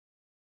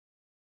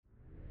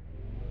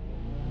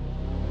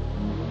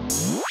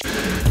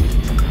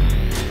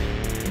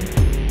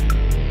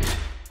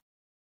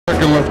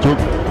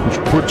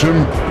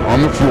momentum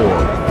on the floor.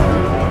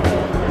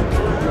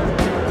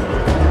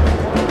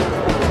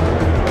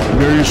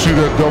 There you see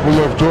that double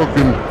left hook,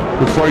 and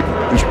the fight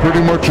is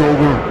pretty much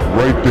over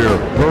right there.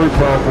 Very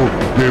powerful,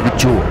 David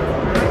Tua.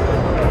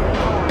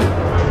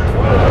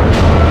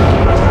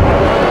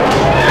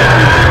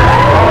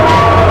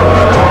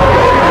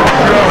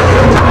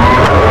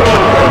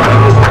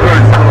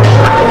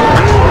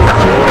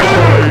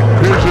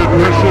 His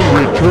admission,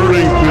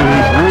 returning to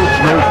his roots,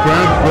 no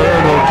fanfare,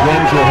 no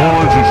drums or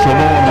horns or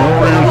Samoan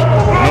warriors,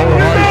 no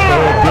hype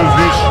or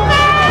business.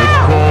 It's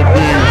called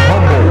being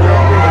humble.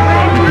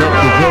 He kept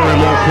a very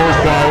low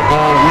profile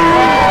all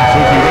week,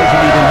 says he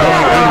doesn't even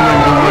mind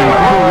entering the ring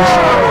first.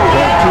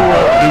 While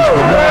Tua is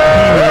the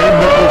marquee name,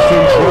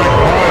 Nicholson's right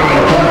higher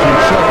and comes in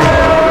second.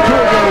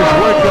 Tua got his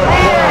wake-up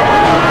call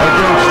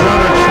against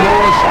Lennox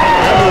Lewis,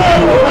 entered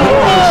to a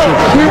chorus of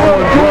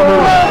Samoan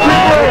drummers,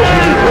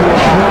 exited to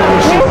a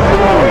chorus of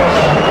boos.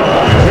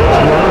 In his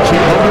words, he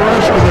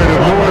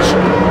underestimated Lewis,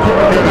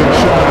 couldn't get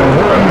inside and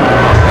hurt him,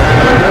 and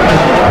then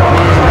had a plan B.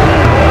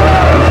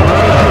 His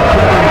manager,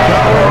 Kevin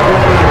Bauer,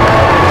 wanted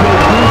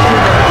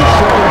Nicholson after 75 years of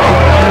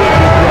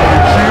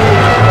driving shields.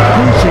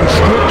 Nicholson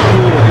stripped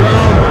Tua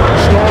down,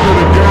 started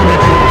again,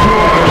 he took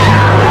Tua as he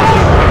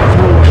placed it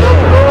through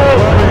hell.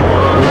 Bobby,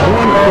 the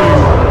one thing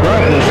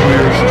baffles me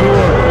is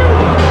Tua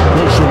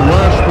does some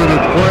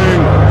last-minute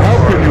playing. How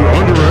can you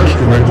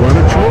underestimate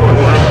Lennox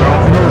Lewis?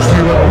 You know,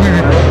 Steve, I believe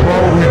he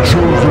probably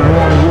chose the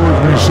wrong words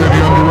when he said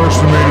he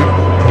underestimated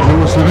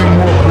Lewis. I think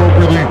more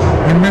appropriately,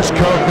 he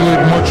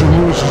miscalculated much of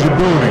Lewis's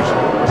abilities.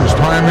 His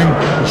timing,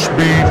 his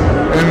speed,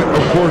 and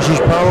of course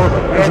his power,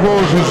 as well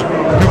as his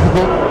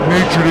difficult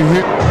nature to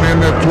hit a man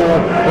that tall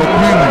or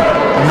cleanly.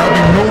 And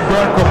having no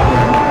backup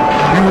plan,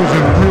 he was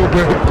in a real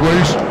bad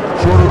place,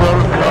 sort of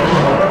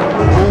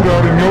pulled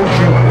out in the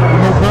ocean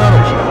with no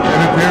paddles. And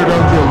it turned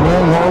out to a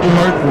long, horrible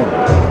night for him.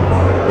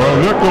 Well,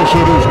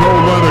 Nicholson is no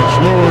Lennox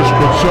Lewis,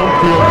 but some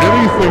feel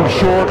anything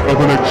short of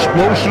an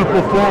explosive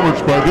performance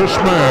by this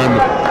man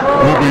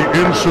will be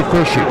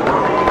insufficient.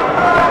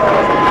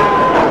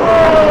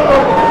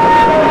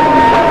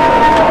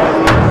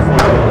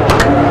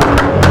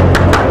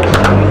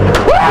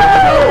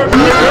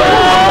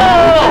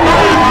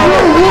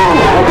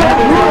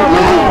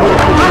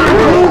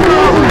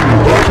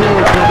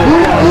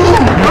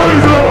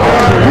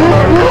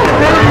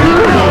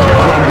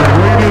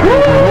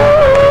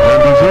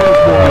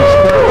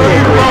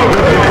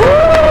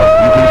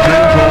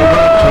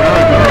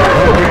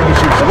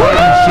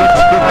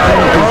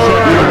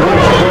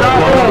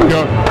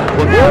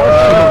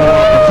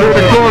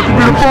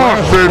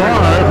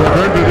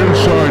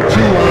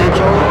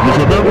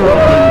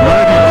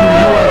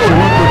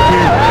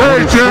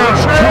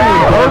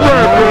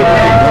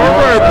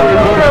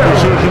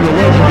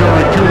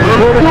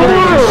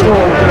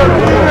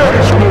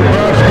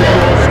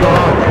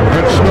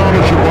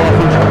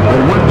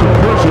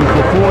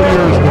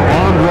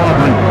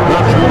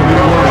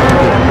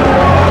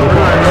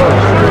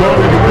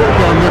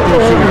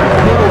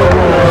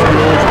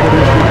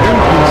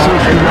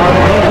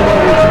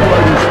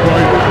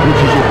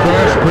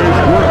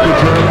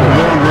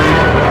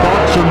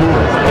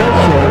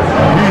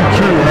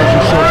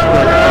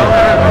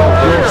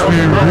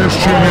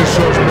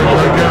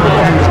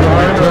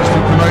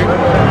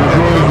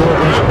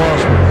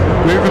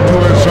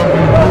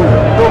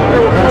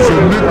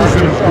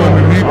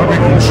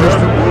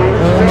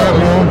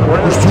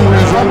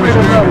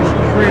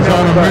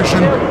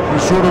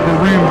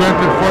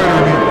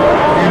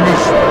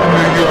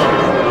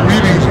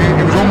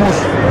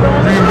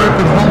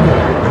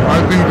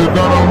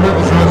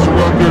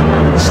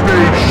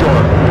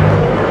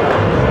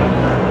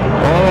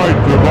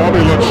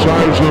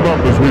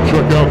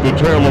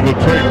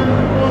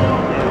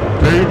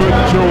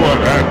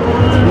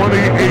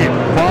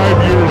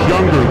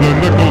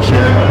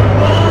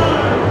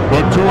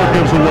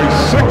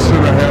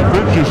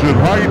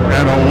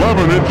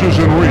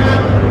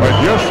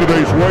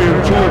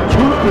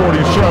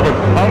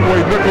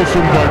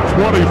 Nicholson by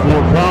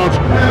 24 pounds.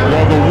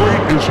 While the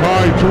weight is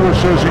high, Tua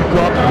says he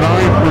dropped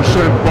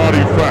 9%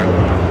 body fat.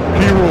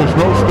 Key rules: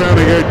 no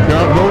standing 8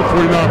 count, no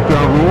 3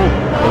 knockdown rule.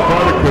 The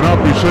fighter cannot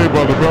be saved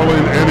by the bell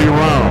in any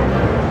round.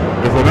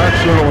 If an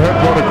accidental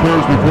headbutt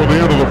occurs before the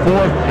end of the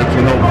 4th, it's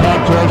a no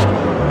contest.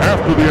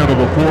 After the end of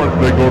the 4th,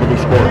 they go to the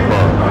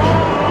scorecard.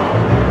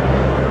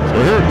 So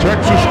here at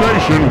Texas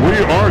Station, we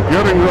are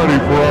getting ready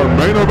for our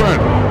main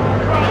event.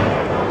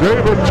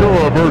 David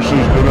Tua versus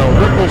Darnell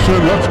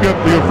Nicholson. Let's get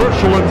the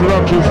official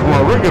introductions from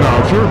our ring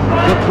announcer,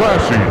 the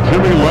classy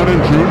Jimmy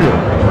Lennon Jr.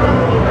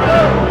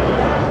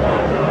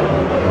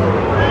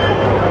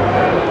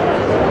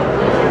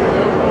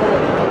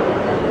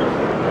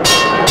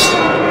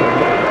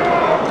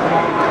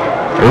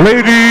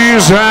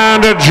 Ladies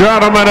and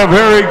gentlemen, a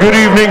very good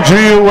evening to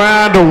you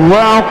and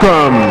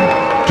welcome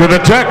to the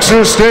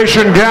Texas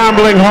Station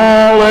Gambling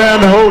Hall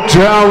and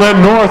Hotel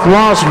in North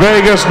Las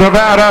Vegas,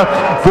 Nevada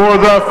for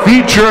the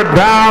featured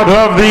bout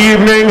of the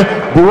evening,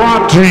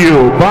 brought to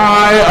you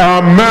by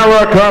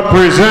America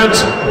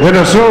Presents in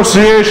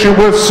association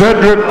with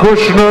Cedric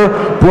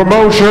Kushner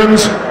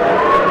Promotions,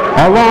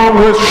 along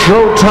with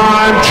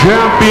Showtime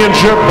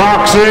Championship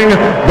Boxing,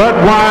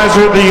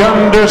 Budweiser, the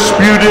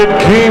undisputed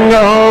king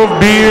of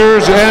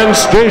beers, and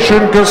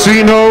Station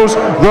Casinos,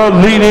 the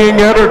leading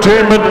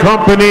entertainment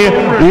company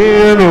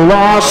in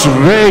Las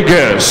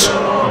Vegas.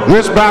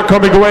 This bout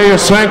coming away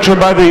is sanctioned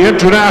by the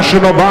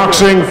International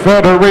Boxing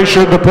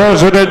Federation, the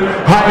president,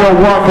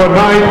 Hiawatha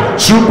Knight,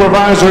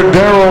 supervisor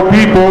Darrell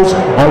Peoples,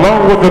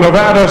 along with the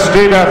Nevada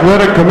State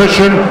Athletic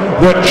Commission.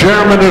 The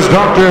chairman is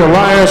Dr.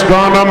 Elias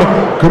Ghanem,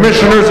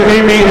 commissioners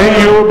Amy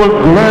Ayub,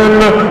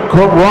 Glenn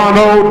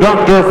Carano,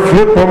 Dr.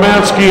 Flip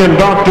Pomansky, and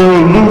Dr.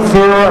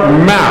 Luther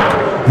Mack.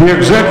 The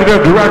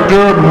executive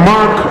director,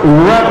 Mark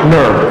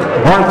Ratner.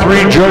 Our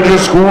three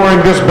judges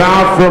scoring this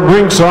bout from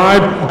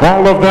ringside,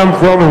 all of them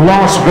from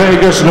Las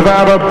Vegas,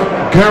 Nevada,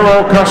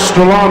 Carol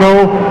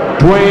Castellano,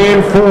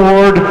 Dwayne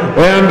Ford,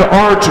 and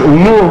Art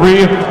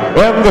Lurie.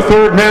 And the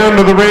third man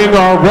to the ring,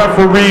 our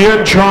referee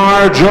in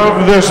charge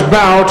of this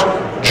bout,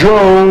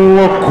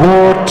 Joe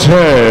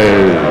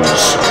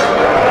Cortez.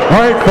 All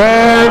right,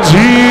 fans,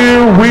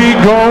 here we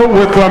go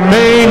with the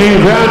main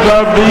event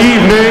of the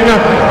evening,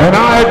 an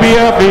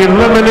IBF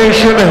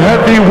elimination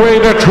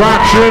heavyweight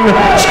attraction,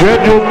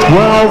 scheduled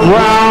 12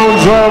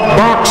 rounds of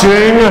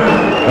boxing.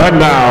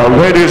 And now,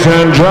 ladies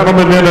and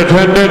gentlemen in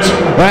attendance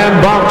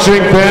and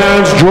boxing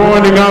fans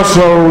joining us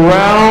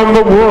around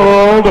the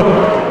world,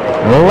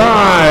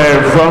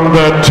 live from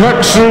the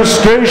Texas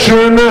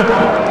Station,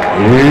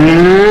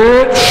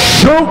 it's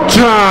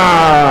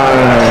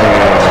showtime!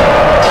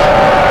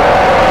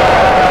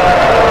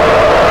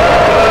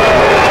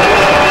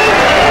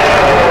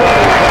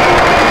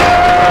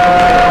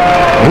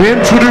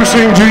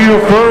 Introducing to you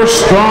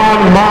first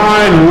on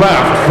my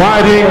left,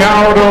 fighting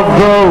out of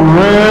the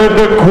red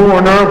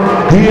corner,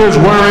 he is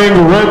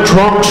wearing red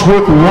trunks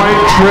with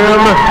white trim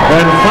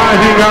and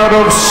fighting out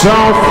of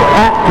South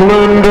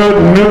Auckland,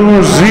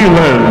 New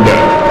Zealand.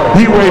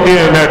 He weighed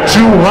in at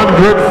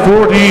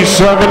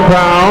 247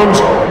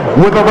 pounds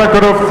with a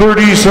record of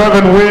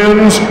 37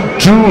 wins,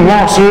 2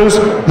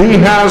 losses. He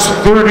has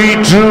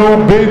 32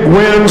 big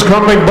wins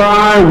coming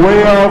by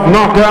way of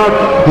knockout.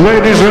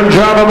 Ladies and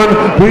gentlemen,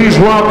 please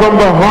welcome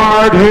the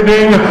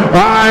hard-hitting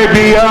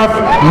IBF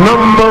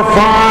number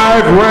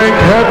 5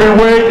 ranked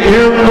heavyweight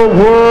in the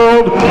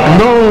world,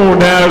 known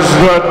as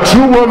the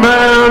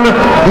Tua-Man,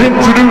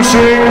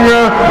 introducing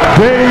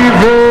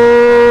David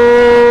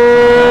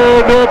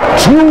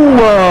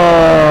Tua.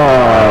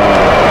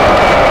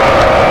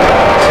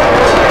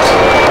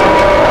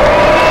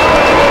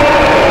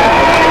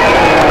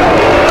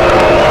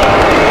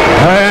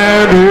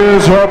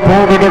 His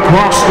opponent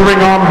across the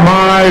ring on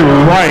my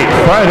right,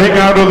 fighting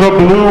out of the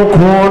blue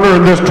corner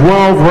in this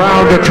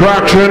 12-round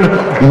attraction,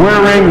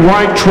 wearing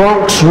white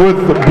trunks with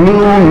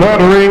blue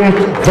lettering,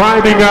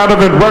 fighting out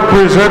of it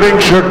representing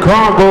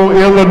Chicago,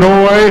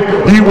 Illinois.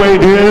 He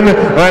weighed in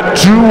at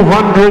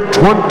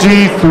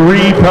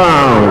 223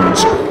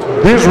 pounds.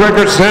 His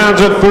record stands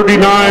at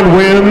 39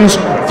 wins,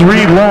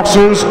 3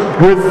 losses,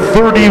 with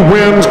 30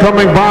 wins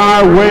coming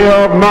by way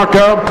of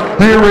knockout.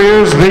 Here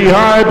is the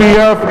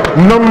IBF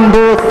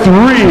number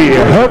 3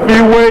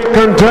 heavyweight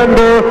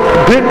contender,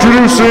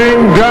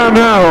 introducing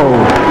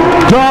Darnell,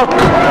 Doc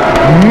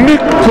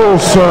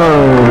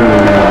Nicholson.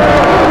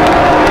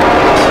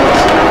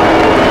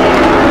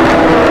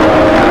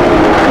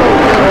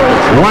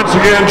 Once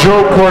again,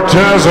 Joe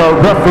Cortez, our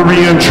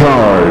referee in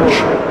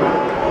charge.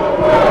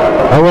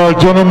 All right,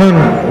 gentlemen,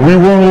 we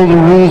went over the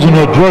rules in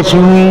the dressing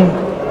room.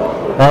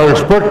 I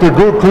expect a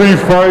good, clean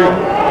fight.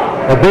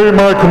 Obey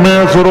my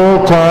commands at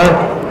all time.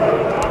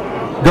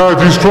 Guys,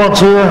 these trunks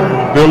here,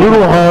 they're a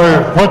little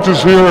high.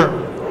 Punches here,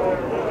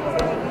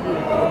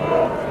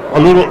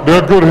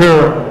 they're good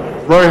here.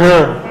 Right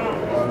here,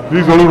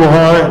 these are a little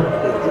high.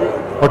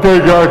 Okay,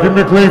 guys, give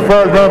me a clean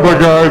fight. Remember,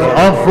 guys,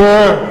 I'm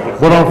fair,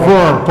 but I'm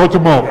firm. Touch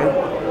them up.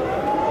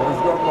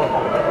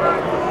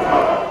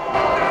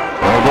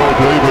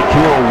 David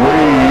Tua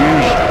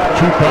weighs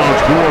 2 pounds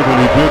more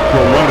than he did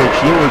for Lennox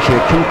Lewis at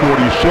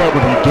 247.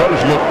 He does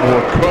look more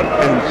cut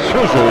and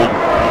chiseled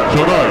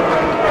tonight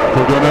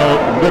for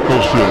Darnell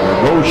Nicholson.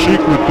 And no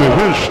secret to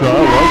his style,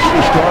 likes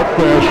to start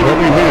fast,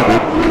 heavy-handed,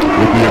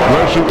 with the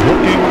aggressive,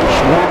 hooking,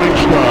 swarming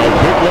style.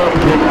 Big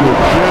left hook with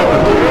chin.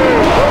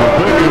 The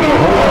biggest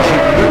horse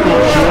in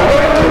Nicholson.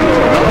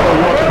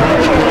 Number 1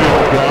 punch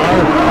KO guy.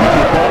 He's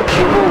a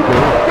boxer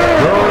over.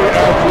 Very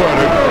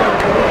athletic.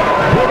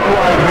 Good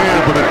right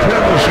hand, but a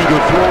tendency to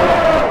throw.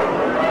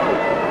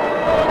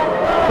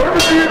 What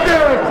did you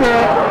do, sir?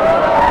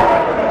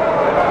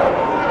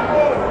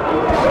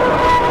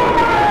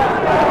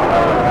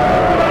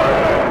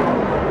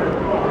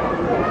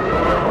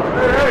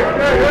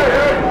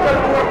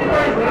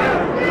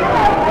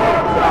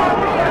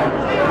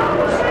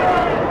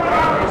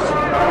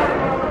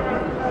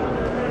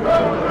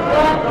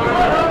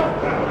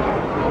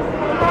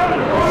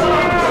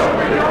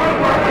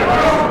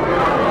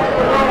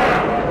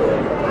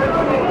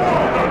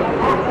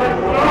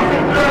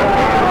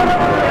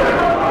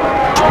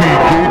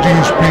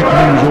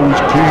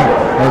 routine.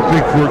 I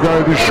think for a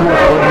guy this short,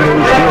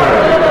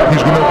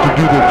 he's going to have to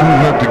do that too.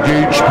 He's going to have to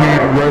gauge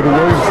speed right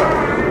away.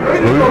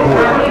 Very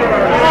important.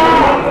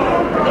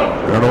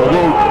 And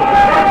although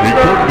he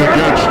couldn't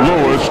against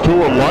Lewis,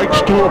 Tua likes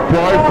to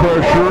apply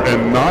pressure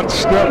and not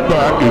step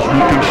back, as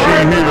you can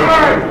see here.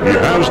 He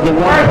has the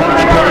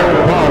one-punch KO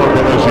power,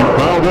 but as he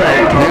found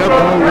out, can't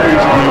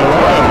always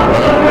rely on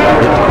that.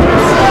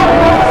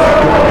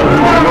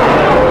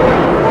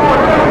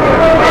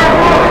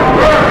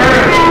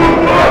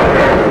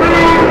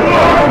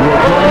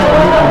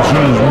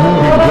 Nicholson is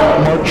moving that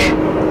much.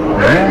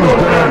 As long as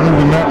they're not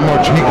moving that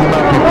much, he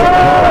cannot be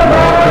that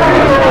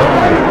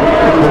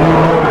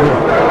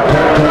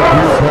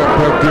tap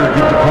back there,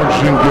 get the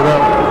punches in, get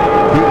out.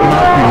 He will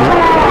not be hit.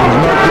 He's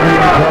not getting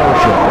any power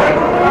shots.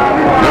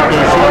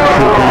 Nicholson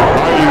should be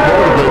highly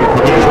motivated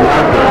for these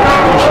rounds,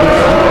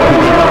 especially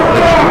with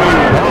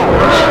extreme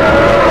powers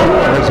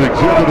Tua has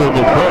exhibited in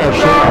the past.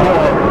 So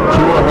far,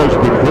 Tua has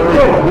been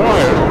very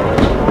quiet.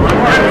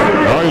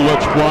 Now he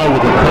lets fly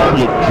with a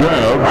couple of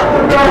jabs.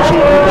 Nicholson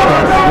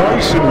shot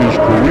twice in his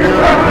career.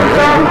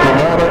 Andrew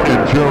Galata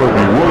and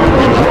Jeremy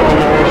Williams is on the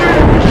loss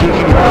for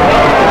decision.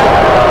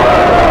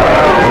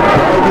 A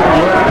diving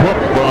left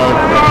hook by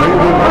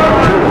Taylor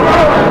Tua.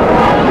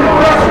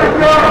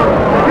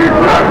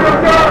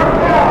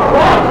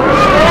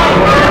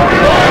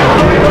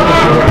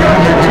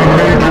 Didn't make any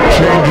major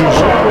changes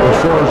as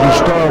far as his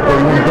style, but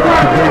he went back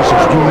to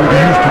basics, doing what he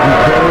used to do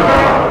better.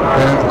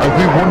 And I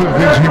think one of the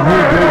things he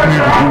really does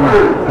need to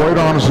do, quite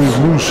honestly, is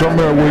lose some of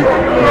that weight,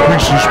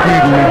 increase his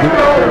speed a little bit.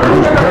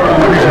 Because part of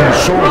the reason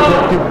he's so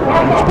effective,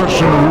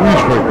 especially in the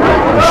Ruiz fight,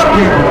 the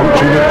speed with which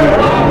he let those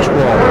pounds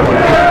fall.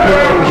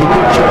 It was a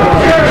bit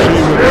surprising to see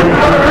that he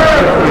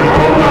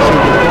told us in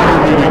the fire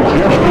meetings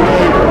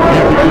yesterday,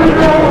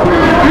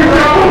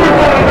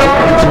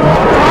 it's a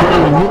much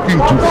better looking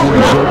to 47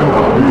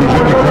 if there's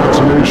any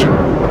consolation.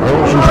 I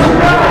also spoke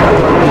about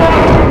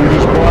with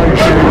his body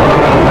shape.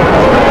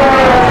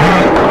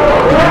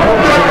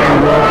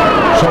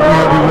 Something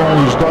had to be wrong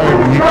with his diet,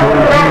 and he told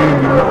me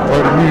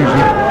and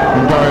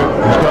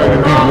his diet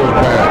indeed was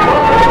bad.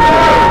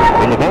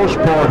 For the most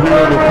part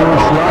here in the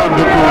first round,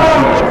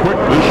 Nicholson's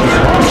quickness is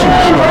constant.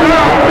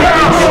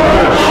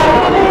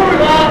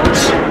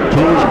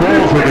 Tua's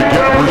goals are to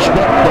get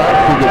respect back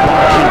from the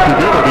boxing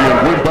community and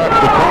win back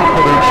the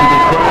confidence of the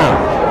fan.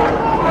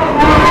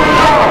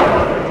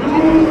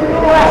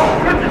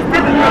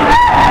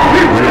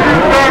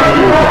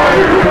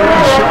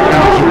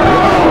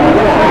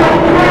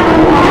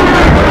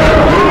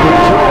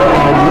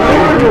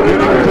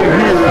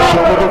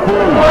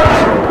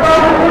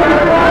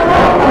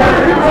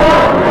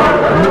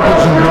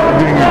 Nicholson's not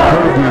being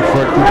incredibly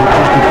effective, but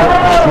just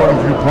effective, strong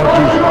few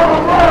punches.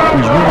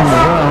 He's winning the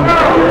round.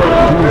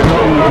 Tua's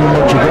not really doing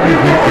much of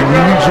anything, and he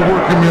needs to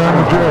work him behind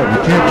the jab. You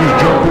can't just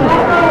jump in.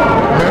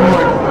 Men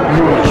like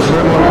Lewis,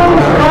 men like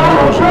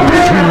Nicholson,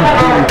 they're too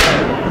big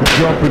to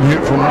jump and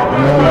hit from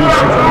long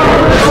distance.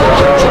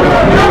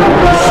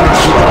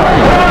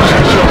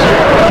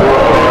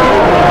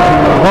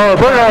 Oh,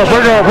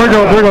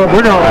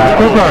 bring on.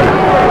 Good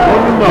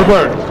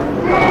back.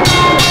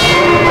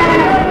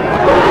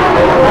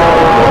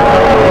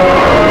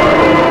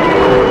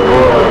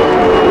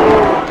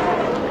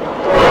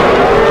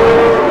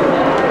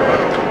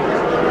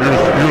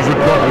 Here's a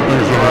couple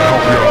things that will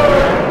help you out.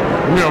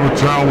 Let me have a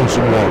towel and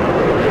some water.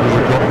 Here's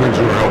a couple things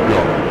that will help you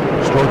out.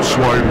 Start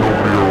sliding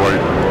over to your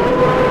right.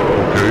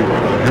 Okay?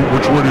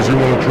 Which way does he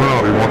want to turn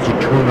out? He wants to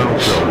turn out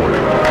that way.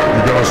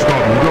 You gotta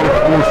stop him. You gotta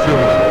force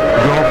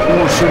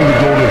him to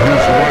go to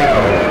his right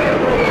now.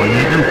 I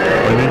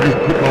need you to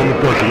put on the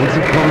pressure. Once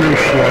you come in,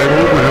 slide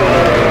over here a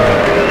little bit more.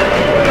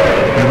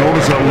 You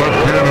notice that left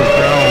hand is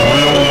down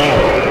real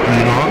low. Do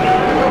you not?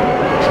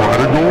 Try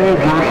to go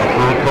over it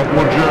after a couple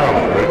of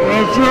jabs.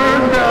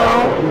 Chin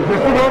down. This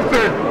is what I'm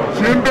saying.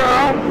 Chin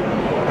down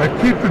and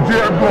keep the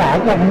jab going. I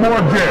want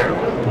more jabs.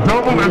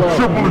 Double and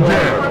triple the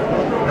jabs.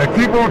 And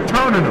keep on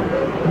turning them.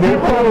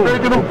 Keep on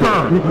making him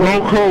turn.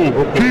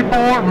 Keep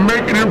on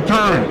making him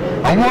turn.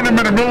 I want him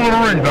in the middle of the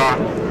ring, Doc.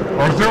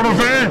 See what I'm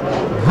saying?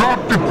 Drop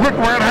the quick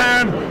right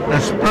hand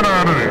and spin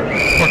out of there.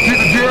 But keep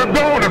the jab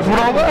going. That's what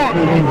I want.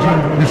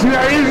 You see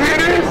how easy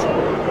it is?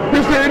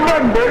 This ain't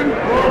nothing, baby.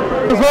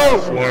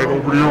 Slide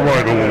over to your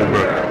right a little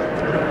bit.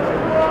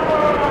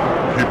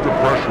 Keep the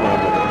pressure on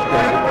them.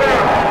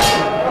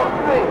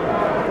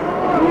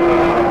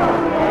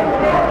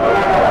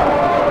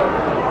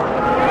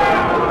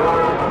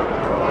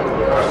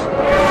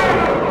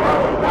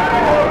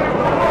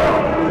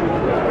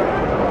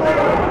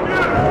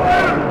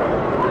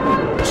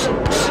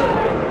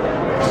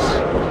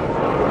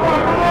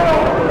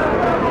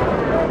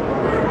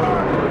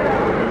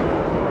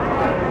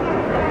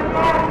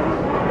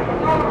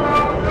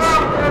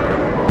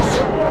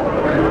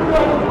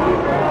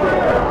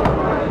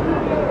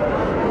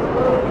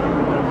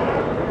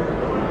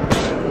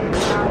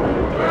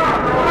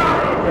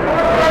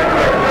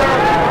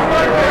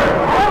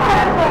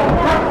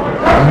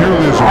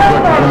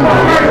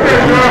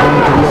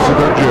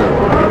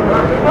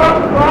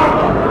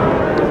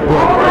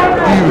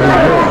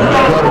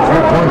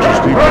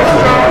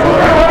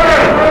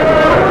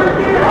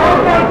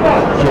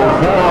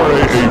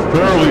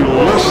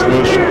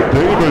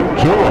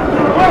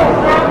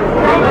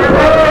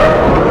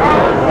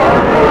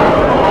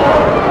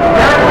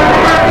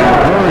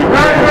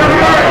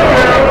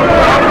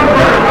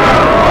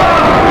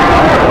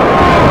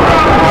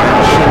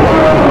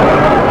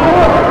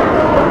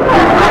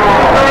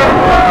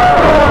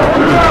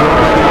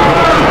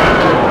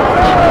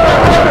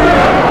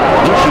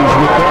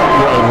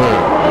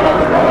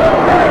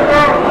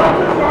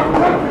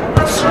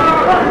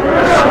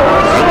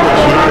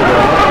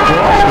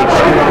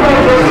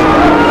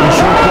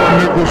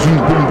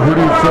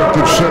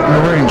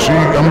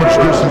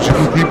 distance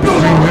he can keep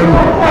between him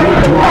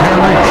to a can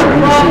reach. And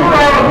you see,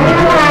 he's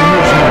driving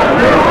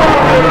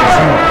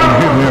Nicholson and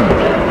hit him.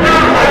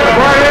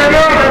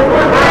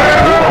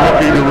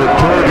 Looking to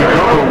return to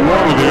number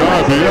one of the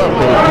IBF,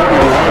 but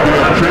according to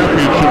IBF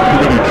Championship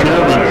Committee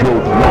Chairman Joe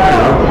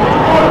Darnell,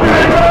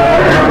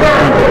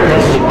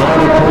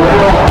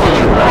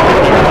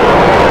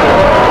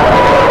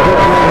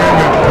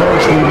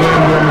 partially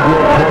landed on the ground,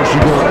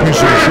 partially got a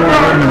piece of the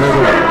shoulder in the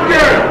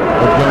head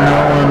of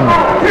Darnell, and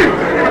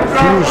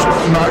Few's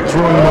not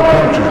throwing no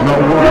punches, not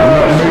working,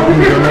 not making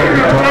Darnell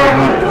be tired,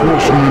 not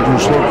forcing him into a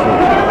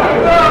slugfest.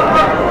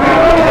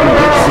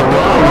 That's the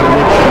round in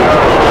which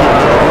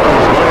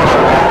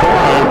the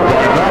five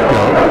by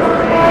knockout.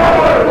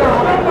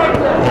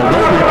 Well,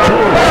 maybe two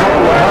or so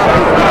what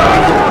happened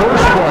in the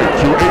first fight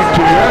to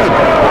ATN,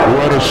 who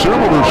had a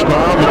similar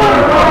style to the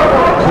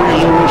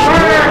pre-Lewis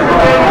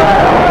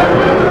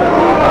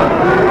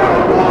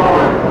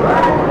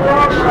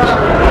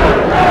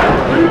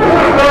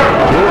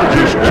George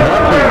is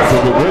tapping to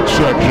the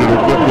midsection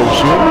of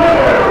Nicholson.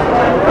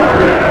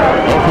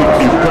 Nothing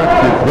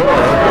effective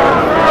there.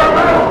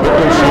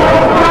 Nicholson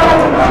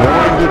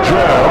throwing the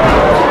jab.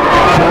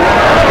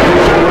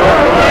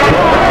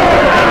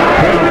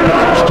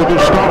 Bounce to the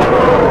stomach.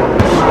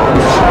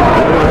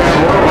 Overhand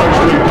right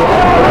nicely done.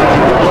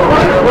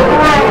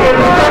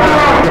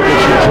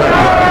 Nicholson's head.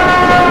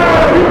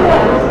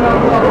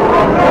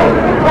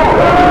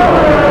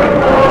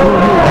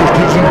 Just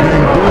isn't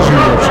being busy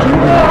enough,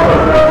 Steve.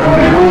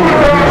 And one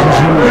of the reasons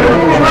he was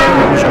always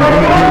was we're going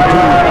to get to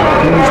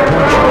him was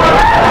punching.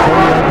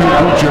 Before I beat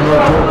Gucci, I know I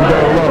talk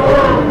about a lot,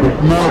 but the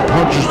amount of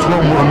punches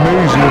thrown were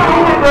amazing.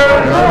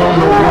 And I don't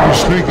know what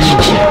he's thinking or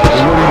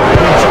what he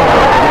thinks of.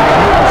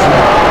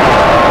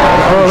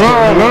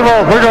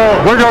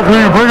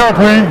 Bring up,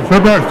 please.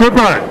 Step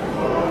back.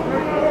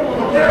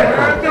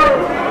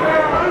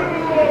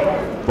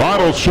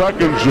 Final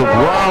seconds of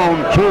round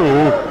two,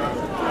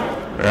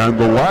 and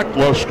the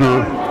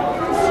lackluster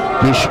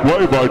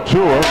display by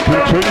Tua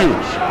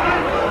continues.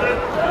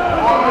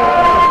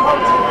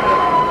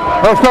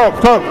 Oh,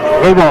 stop.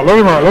 Let him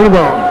out.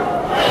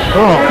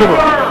 Oh, come on.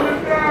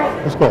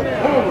 Let's go.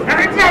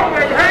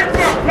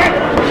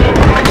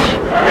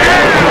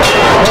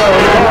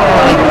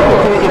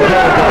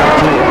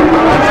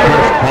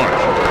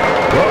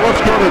 Well,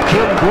 let's go to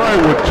Jim Gray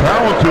with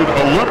talented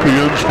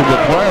Olympians from the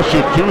class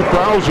of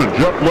 2000.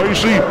 Jeff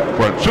Lacey,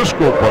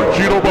 Francisco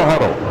Panchito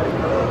Bajado.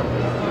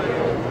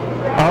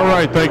 All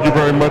right, thank you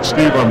very much,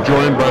 Steve. I'm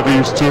joined by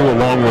these two,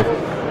 along with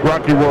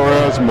Rocky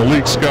Juarez,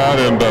 Malik Scott,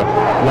 and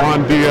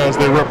Juan Diaz.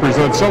 They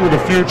represent some of the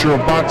future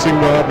of boxing.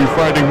 I'll be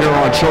fighting here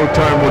on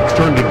Showtime. Let's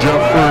turn to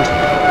Jeff first.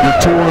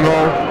 You're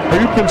 2-0. Are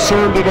you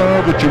concerned at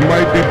all that you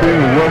might be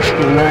being rushed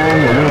along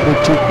a little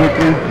bit too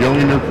quickly, young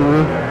in your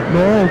career?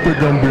 No, I don't think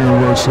I'm being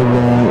rushed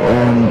along.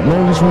 As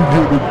long as we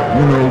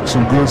get,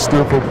 some good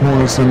stiff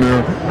opponents in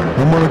there,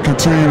 I'm going to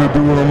continue to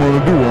do what I'm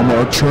going to do.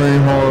 I train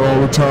hard all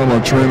the time.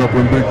 I train up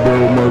in Big Bear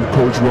with my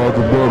coach,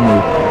 Roger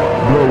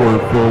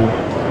Bloodworth. So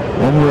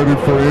I'm ready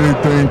for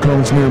anything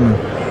comes near me.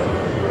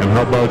 And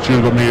how about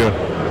you? Let me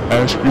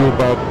ask you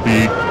about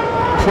the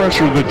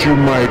pressure that you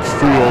might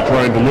feel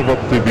trying to live up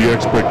to the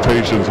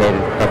expectations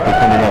after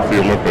coming off the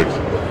Olympics.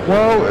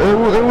 Well,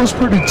 it was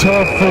pretty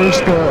tough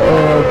first,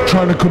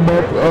 trying to come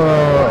up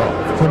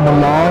from a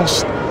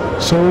loss.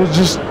 So it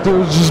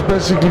was just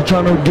basically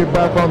trying to get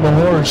back on the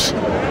horse,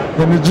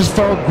 and it just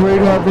felt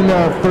great having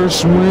that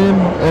first win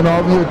and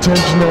all the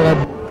attention that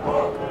I.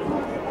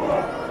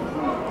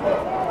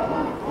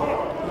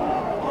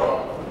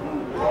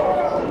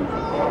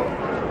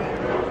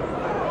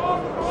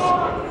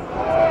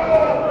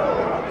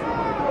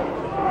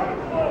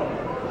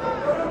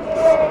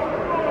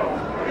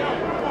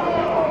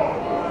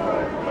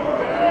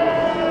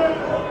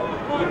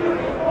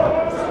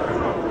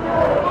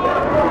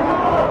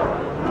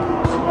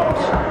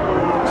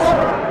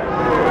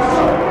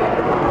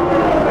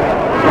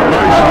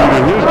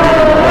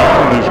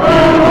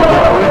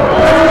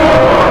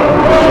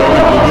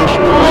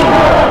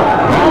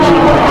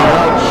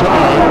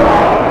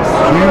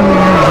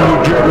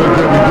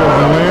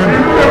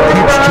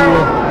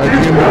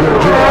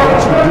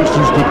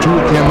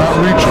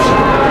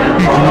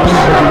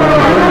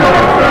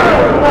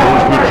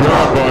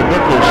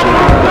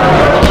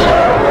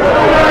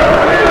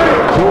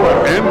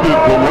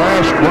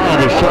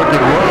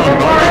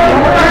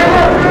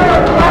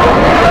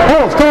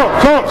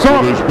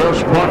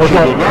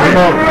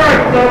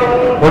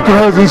 Put your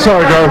hands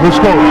inside, guys. Let's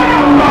go.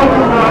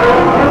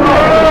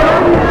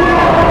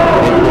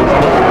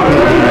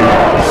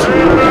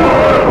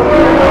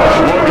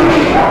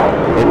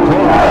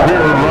 Approach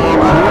here in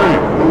round three.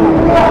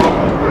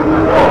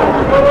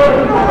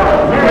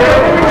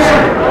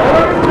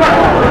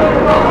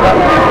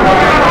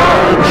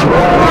 The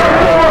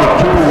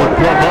two would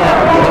come out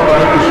and try to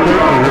make a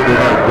statement here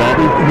tonight,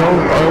 Bobby.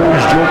 I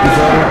always joke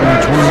about it, and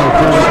it's one of my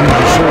favorite things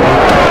to say.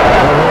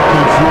 I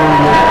can feel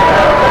that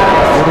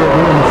whatever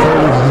in the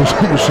fight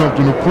has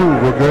something to prove,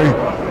 okay?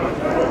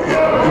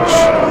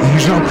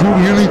 He's not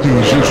proving anything.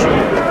 He's just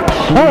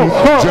proving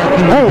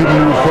exactly what he did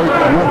in the fight.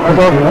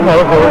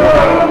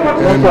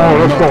 Let's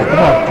go. Come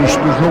on.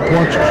 There's no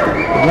punches.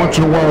 Once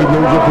in a while he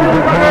goes up with a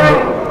big bomb,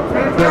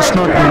 but that's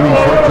not going to win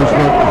fight. That's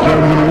not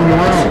going to win the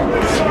round.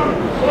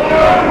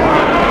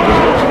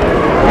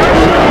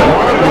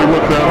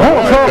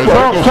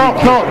 Stop.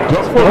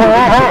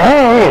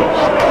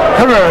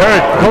 Come here, hey,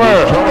 come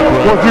here.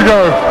 What you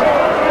guys?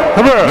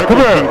 Come here.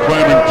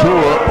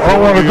 I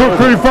want a good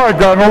clean fight,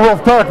 guy. No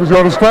rough tackles, you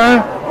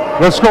understand?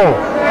 Let's go.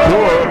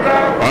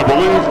 I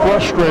believe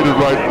frustrated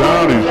right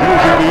now. He's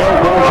using the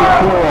elbows and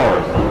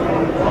forearms.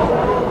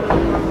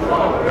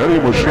 Eddie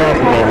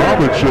Mustafa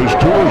Muhammad says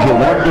Tua is a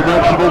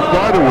one-dimensional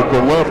fighter with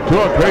the left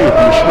hook. Hey, if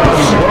you snap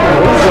his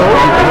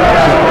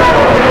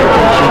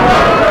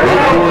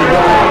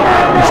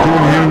He's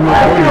doing here with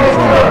waiting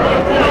for him.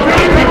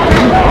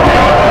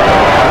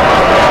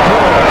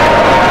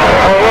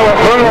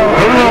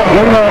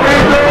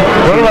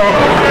 Let him out.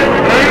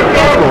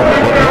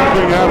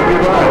 Nothing after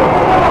that.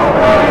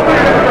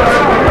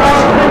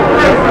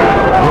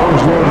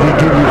 As long as he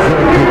do the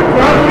effect,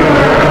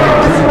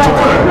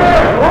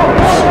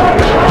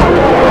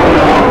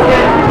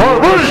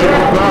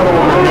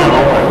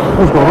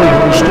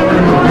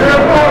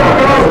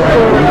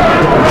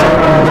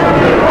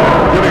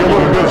 Getting a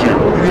little busy.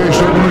 yeah,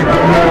 so we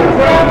get more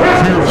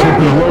fear of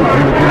something low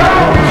here, but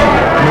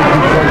make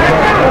him fight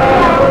back.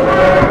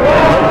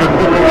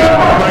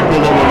 Back a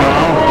little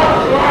now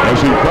as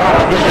he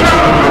drops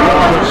Nicholson to the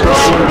left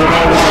side of the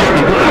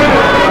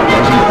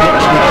as he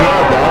flicks the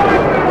jab out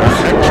and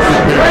extricates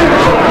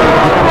himself.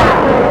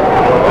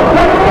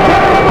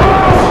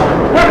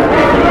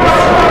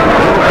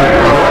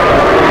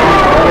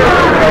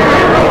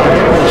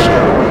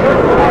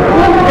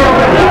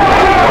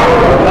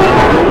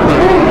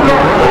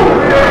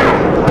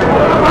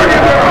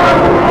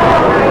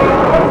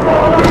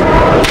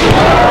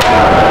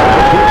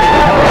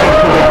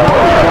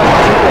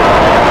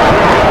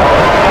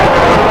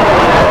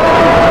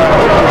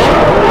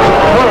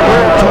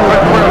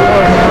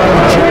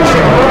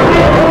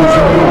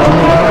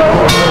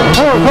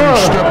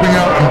 Stepping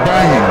out and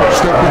banging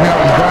side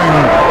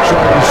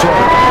to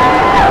side.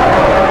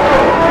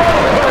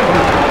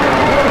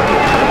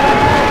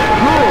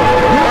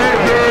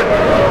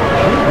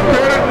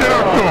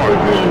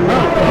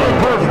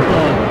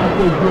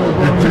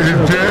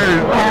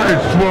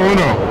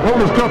 Hold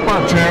the stuff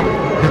out, champ.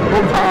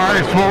 Hold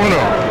eyes swollen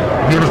up.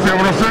 You understand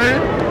what I'm saying?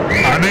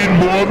 I need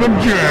more of them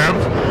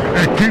jabs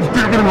and keep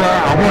stepping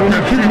around. I want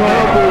that chin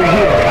down.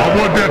 I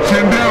want that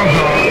chin down,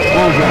 dog.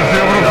 You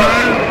understand what I'm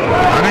saying?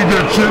 I need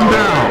that chin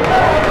down.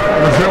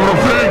 You understand what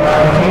I'm saying?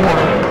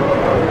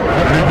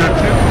 I need that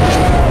chin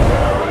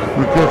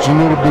down. We've got a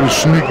little bit of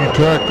sneaky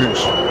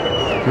tactics.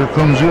 Here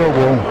comes the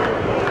elbow.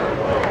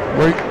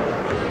 Wait,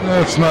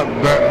 that's not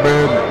that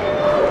bad.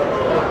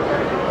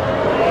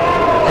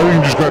 I think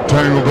he just got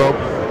tangled up.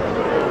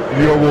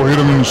 The elbow hit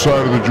him in the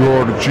side of the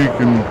jaw or the cheek,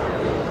 and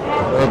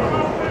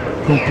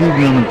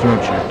completely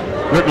unintentional.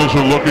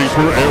 Nicholson looking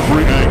for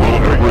every angle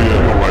right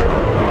now.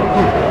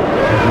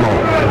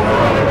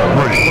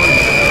 Great.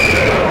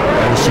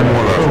 Let's see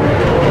more of that.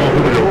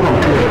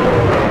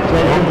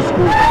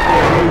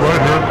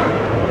 Right here.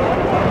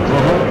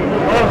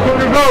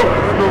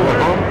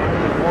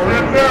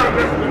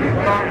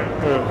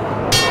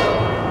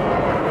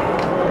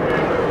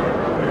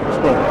 Let's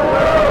go.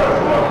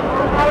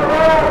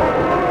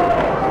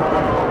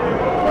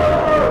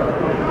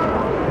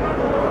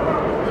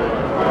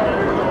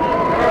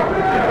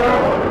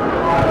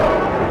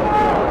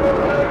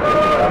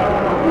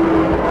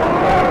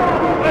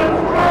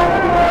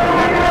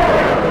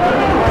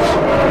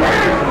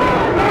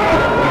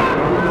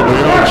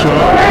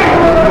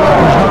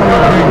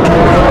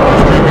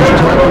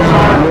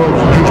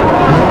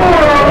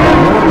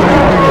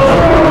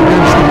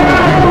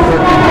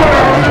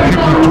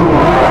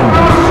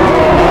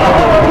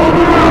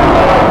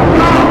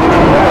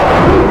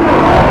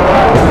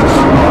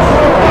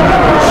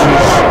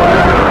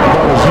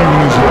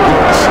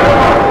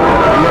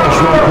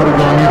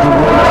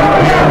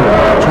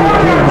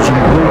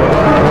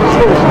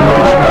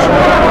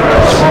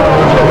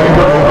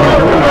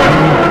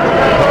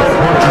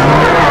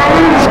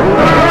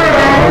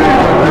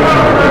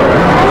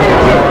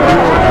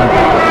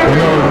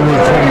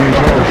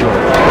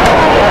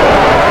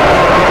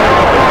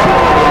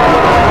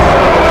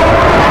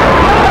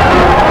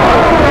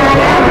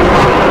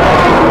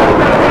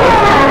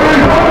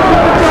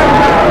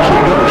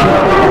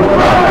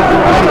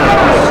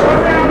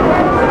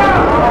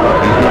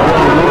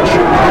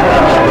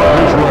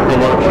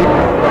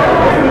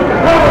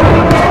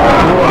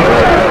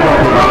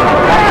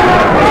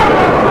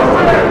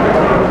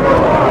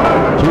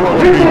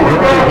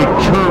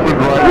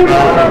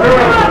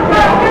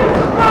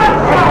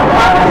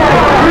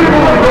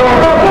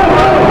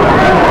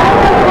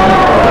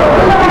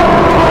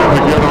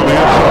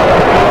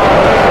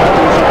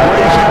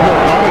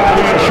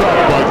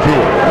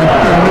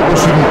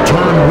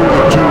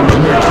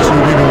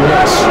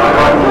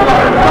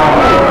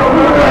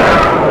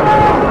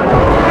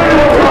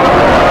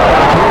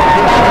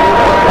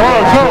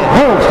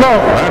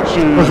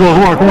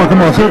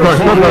 Sit back.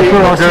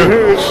 Okay.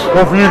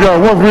 One for you guys.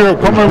 One for you.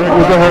 Come in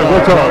with the head.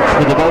 What's up?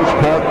 For the most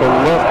part, the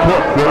left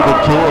hook, David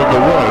Tua in the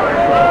right.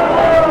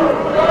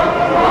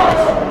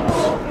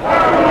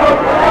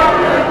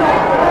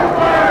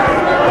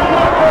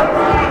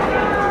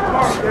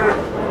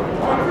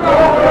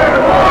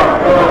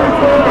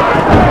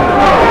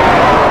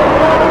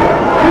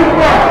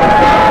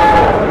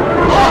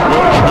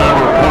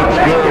 Sledgehammer punch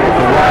there with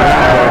the right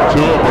hand by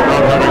Tua, but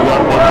not having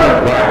that much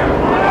impact.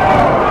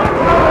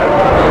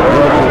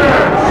 Beautiful.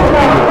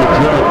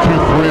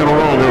 2-3 in a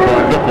row there by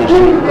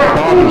Nicholson.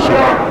 Robinson.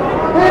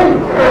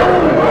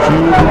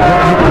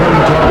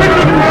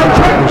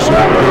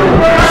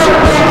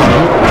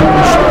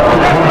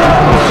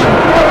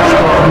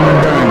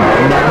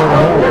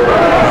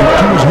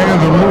 His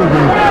hands are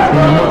moving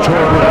much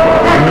harder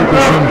than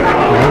Nicholson.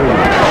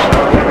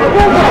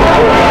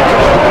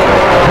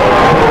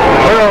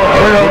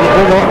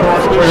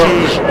 This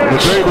is the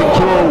David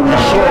Tua we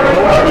saw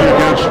mostly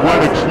against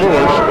Lennox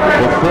Lewis,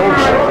 but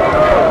folks,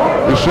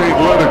 this ain't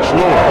Lennox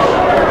Lewis.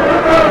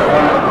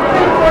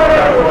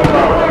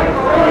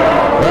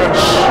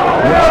 That's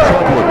what's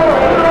troubling.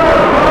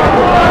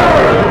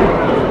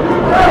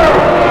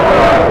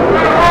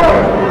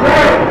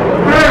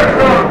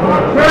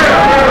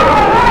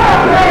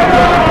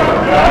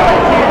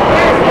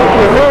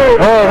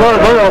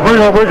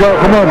 Bring up.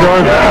 Come on,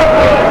 guys.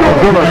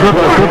 Sit back.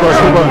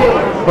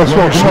 Let's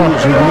go. Come on.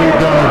 He laid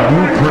down a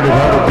blueprint of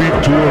how to beat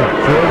Tua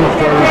for other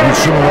fighters with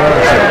similar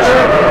assets.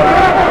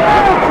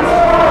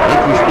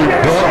 Interesting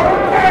thought.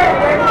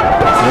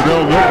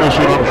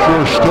 Nicholson, I'm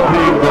sure,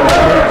 studying those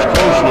tapes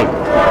closely.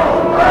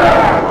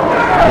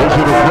 There's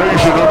an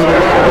abrasion under the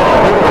left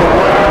arm.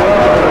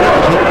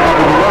 Beautiful right arm. Nicholson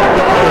under the left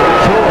eye of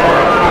Tua.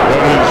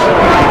 That is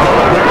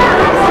developing.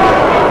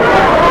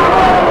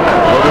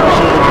 Let him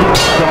see the good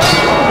stuff.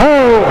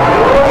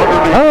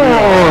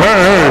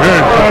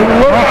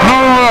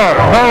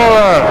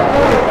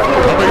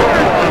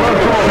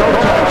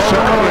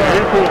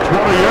 April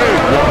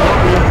 28th,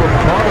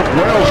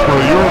 Wales for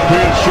a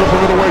European super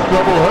middleweight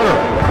doubleheader.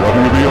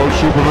 WBO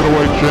super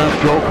middleweight champ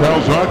Joe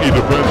Calzaghe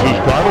defends his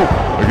title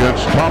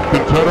against top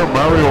contender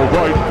Mario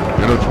Wright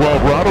in a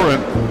 12-rounder,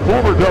 and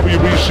former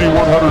WBC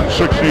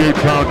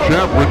 168-pound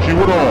champ Richie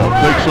Woodall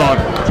takes on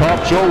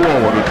Top Solo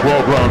in a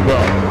 12-round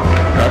bout.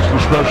 That's the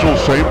special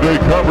same-day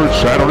coverage,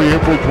 Saturday,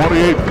 April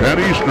 28th, 10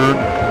 Eastern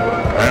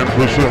and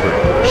Pacific.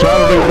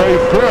 Saturday, May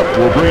 5th,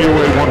 we'll bring you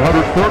a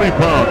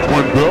 130-pound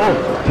twin bill.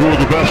 Two of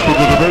the best of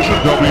the division,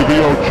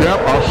 WBO champ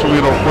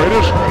Marcelino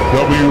Freitas,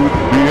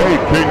 WBA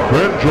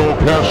Kingpin Joel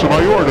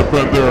Casamayor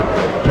defend their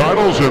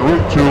titles en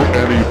route to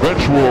an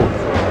eventual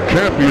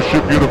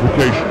championship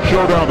unification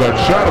showdown. That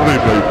Saturday,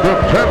 May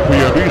 5th, 10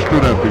 p.m.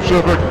 Eastern and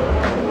Pacific.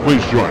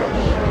 Please join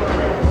us.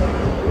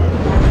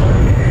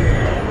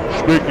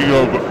 Speaking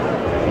of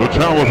the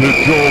talented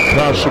Joel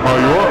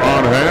Casamayor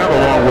on hand,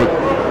 along with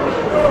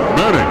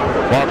many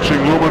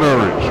boxing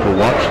luminaries to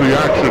watch the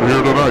action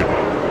here tonight.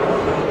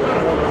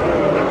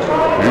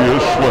 He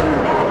is slick.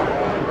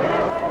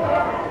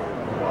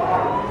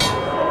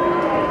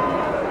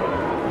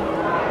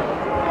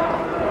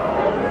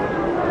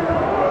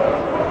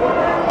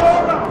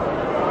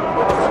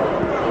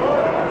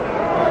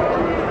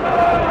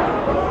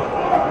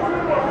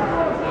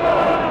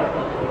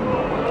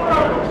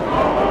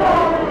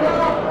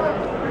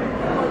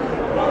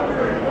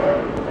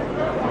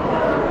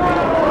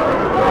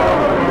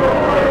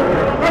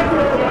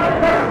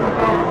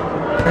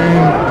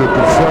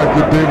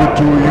 David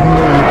Tua, even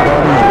though your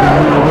body's been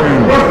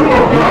rearranged,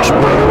 looks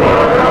better,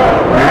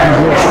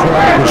 maybe less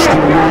fat, but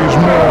still weighs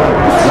more.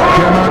 It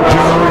cannot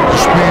generate the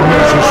speed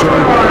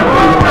necessary to get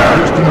the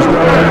distance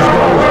down on these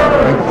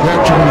guys and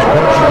catch him his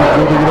punches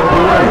before they get out of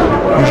the way.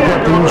 He's got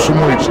to lose some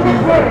weight, Steve.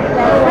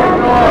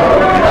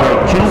 He's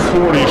at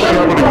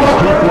 247, he was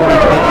 245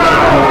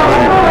 for the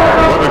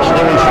Lennox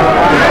Lewis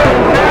factory.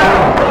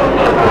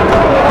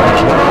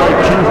 He's high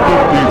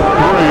 253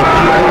 a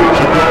few weeks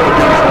ago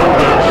against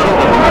Darnell.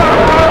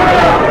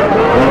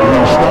 He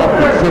stopped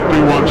in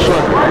 51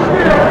 seconds.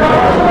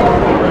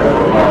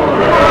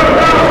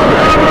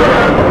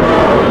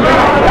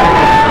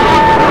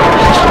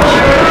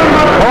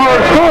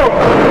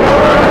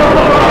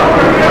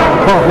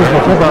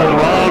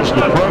 Rounds,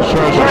 the press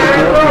has a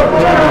score in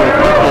favor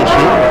of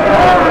Nicholson.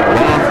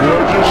 Ron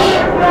Borges,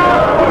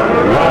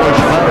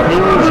 Wallace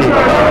Matthews, and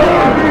Michael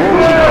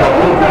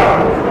Rosenthal.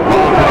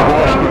 Ron for the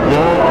Boston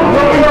Globe,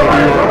 Willie for the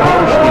New York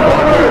Post, and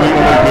Michael Lee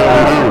for the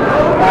Daily News.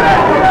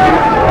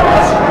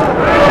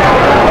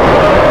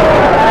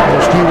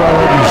 Steve, I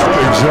was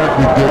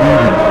exactly dead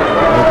even.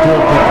 I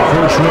thought that the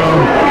first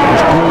round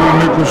was clearly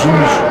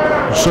Nicholson's.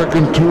 The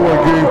second two I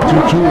gave to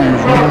Tua. He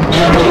was more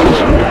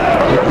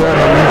like that.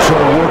 I mean,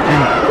 started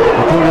working.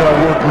 I thought I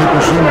worked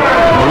Nicholson.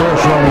 The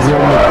last round was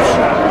all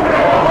Nicholson.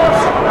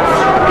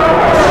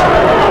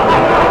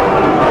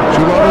 So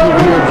a lot of the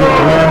jabs are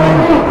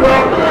landing,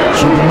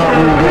 so they're not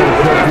really that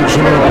effective.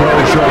 Some of the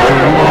power shots are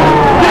really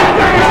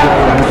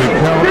when they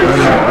count. And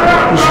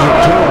this is a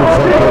terrible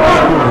fight by the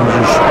sport. It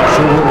was just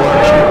so little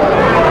action.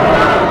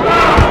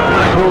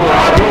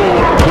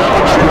 Still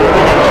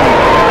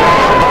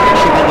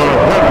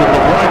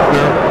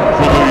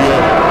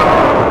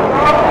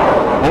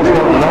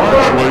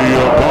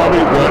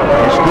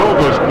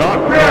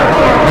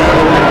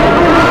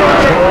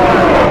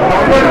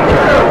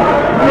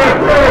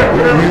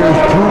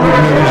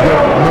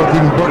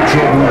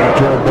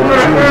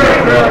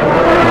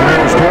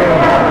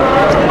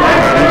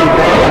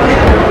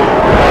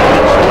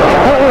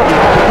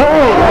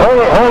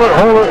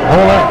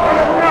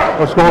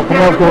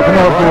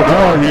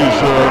Now he's,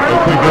 I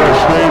think, at a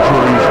stage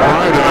where he's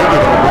trying to end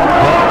it on one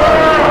punch.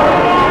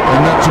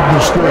 And that's a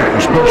mistake,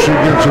 especially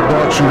against a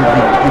boxer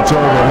that gets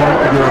out of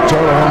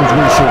harm's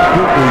way so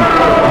quickly.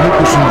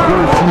 Nicholson's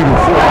very fleet of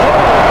foot.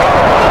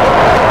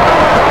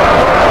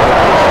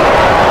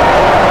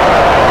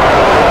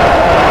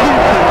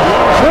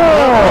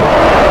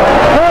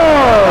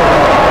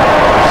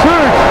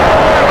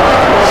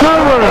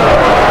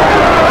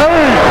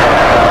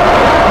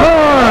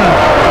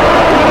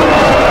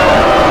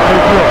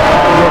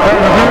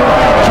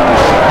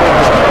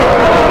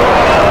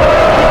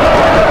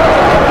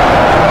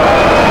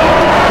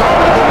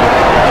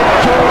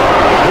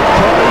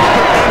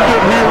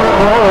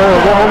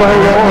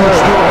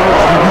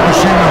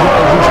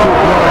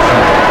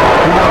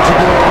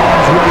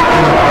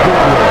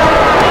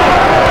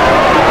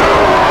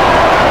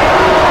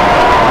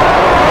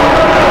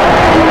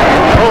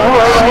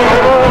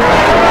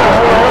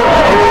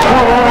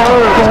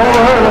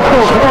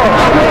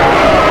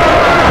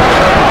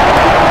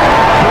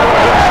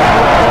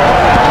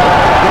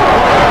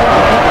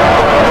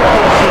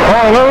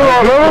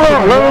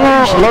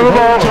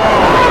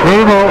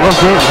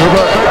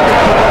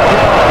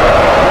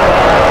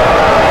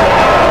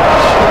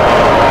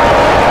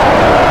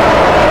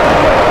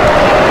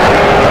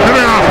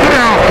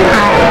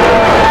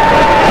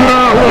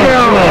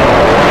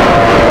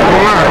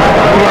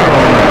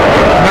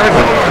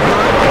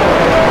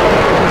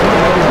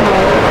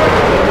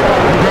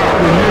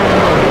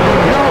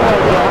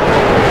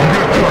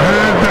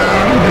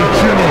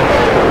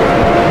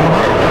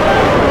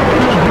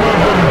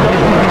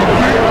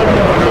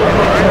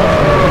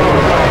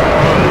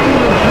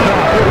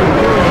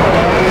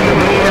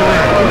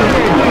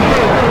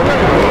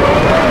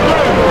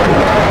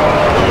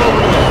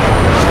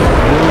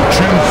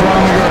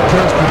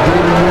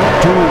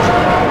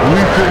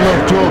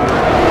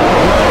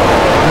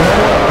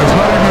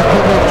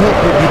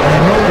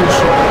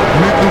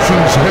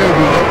 Nicholson's head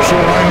was up so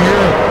high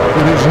here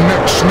that his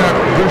neck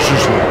snapped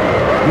viciously.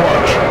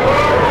 Watch.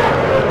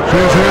 So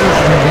his head is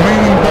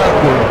leaning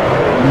backward.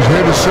 His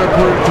head is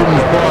separated from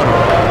his body.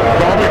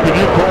 Bobby, can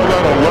you call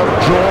that a left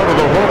jaw to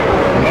the hook?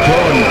 I'm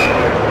telling you.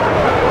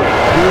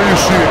 There you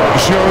see it. You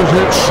see how his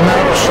head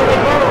snaps?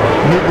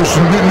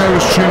 Nicholson didn't have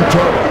his chin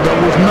tucked. That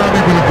was not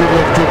even a good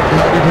left hook.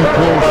 Not even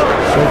close.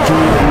 That's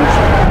all it is.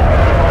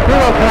 Give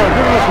it up,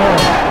 give it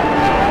up.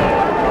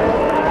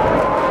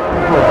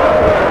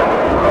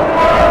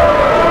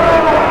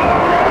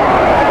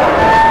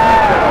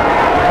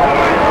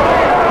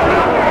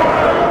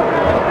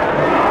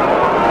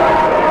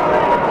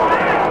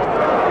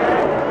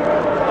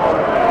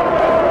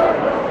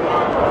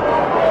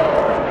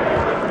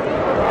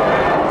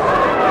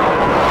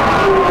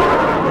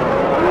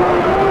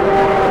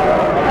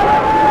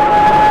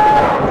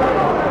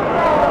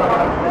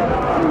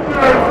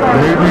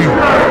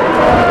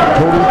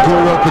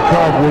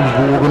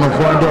 But we're going to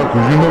find out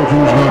because you know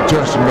who's going to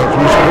test him. That's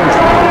who's supposed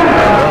to be.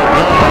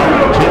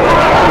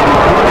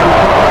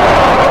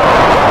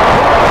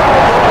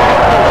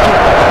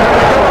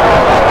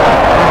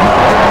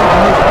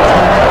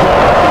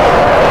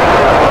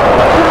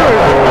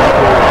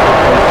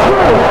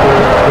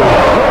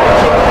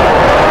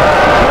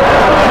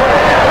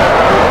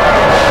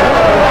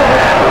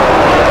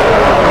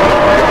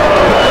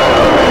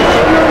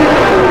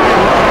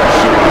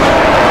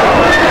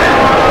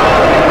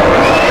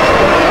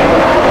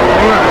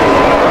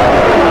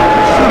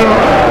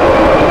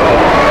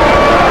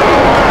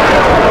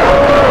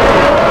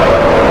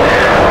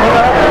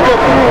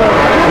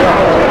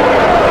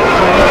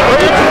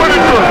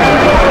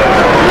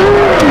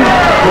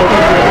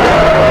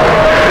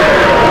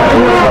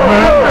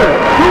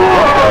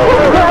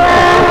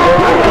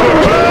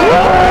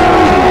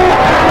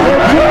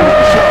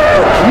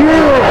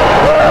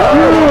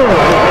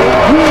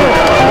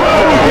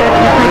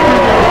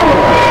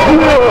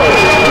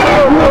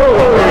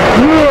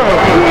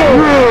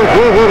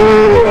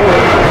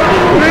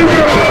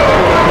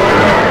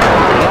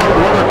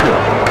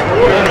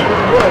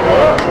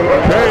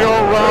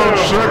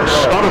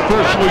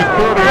 Unofficially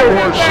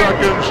 34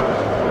 seconds.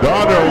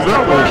 Darnell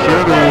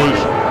Nicholson, who was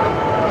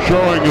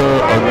showing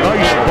a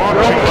nice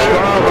boxing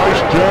style,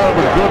 nice jab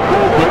and good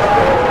movement.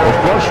 A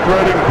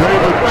frustrating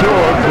payment to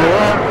it for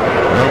that.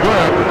 And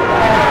then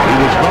he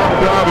was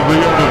knocked out at the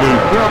end of the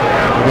fifth,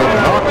 and then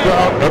knocked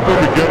out at the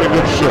beginning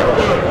of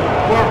sixth.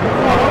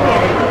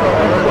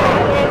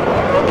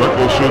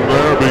 Nicholson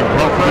there being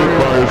comforted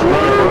by his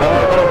right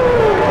partner.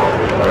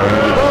 And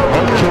it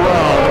comes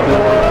around for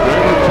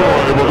Darnell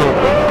able to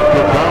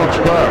bounce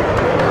back.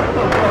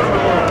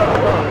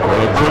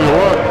 I'll tell you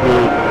what,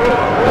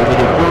 over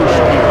the first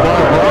 5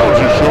 rounds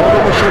or so,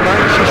 there were some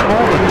anxious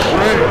moments.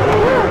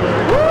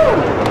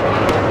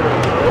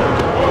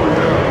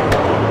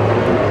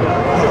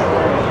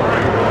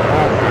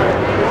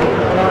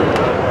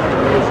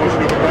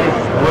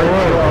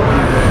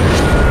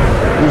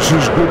 This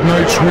is good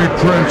night, sweet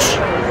prince.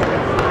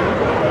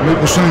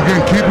 Nicholson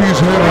again keeping his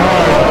head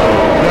high.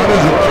 That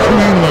is a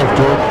clean left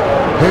hook.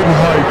 Head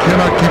high,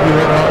 cannot keep your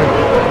head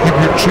high. keep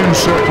your chin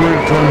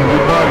separated from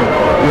your body.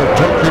 You gotta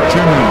tuck your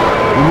chin in.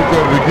 You look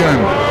at it again.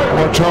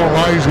 Watch how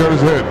high he's got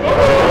his head.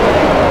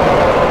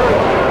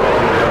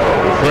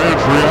 The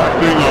fans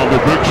reacting on the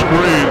big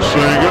screen,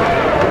 saying it.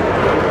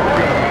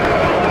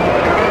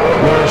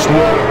 Last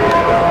look.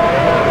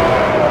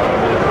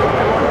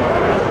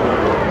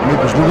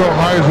 Look how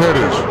high his head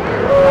is.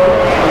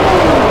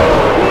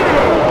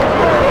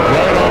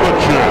 Right on the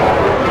chin.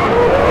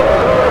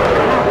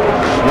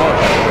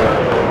 Flush.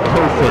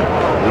 Perfect.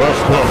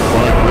 Left hook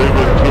by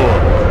David Tua.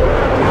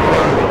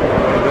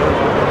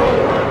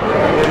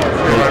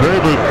 So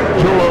David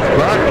Tua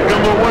back in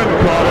the win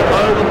column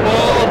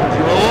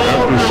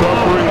after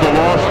suffering the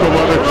loss to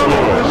Lennox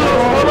Lewis.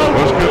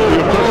 Let's get the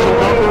official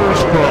numbers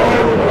from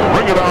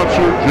ring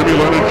announcer Jimmy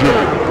Lennon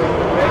Jr.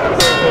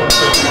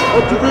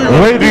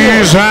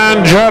 Ladies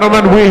and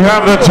gentlemen, we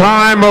have the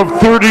time of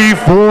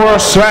 34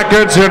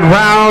 seconds in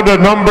round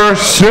number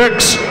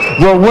 6.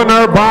 The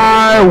winner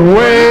by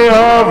way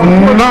of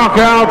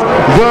knockout,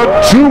 the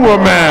Tua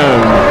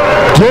man,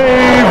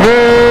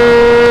 David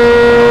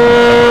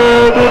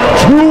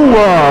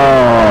Tua.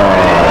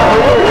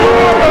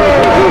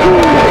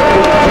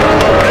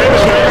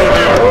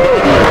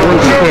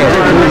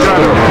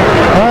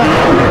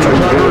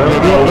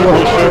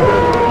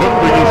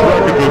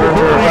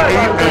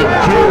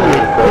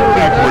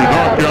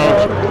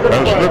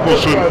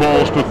 Nicholson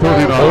falls to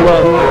 39.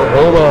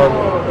 Hold on.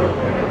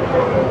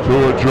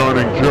 Tua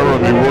joining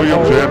Jeremy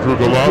Williams, Andrew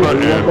Galata,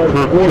 and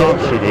Kirk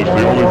Johnson as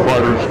the only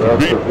fighters to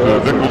beat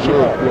Nicholson.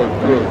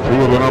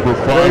 Tua, the number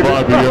 5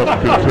 IBF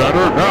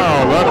contender.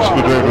 Now that's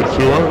the David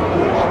Tua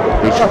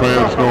his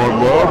fans know and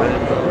love.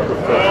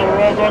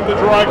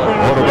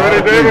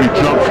 Automatically he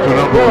jumps to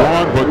number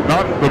 1, but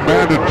not the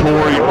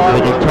mandatory for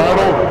the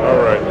title.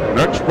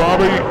 Next,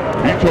 Bobby,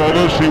 he told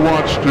us he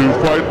wants to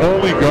fight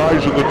only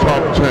guys in the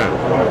top 10.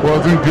 Well,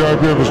 I think the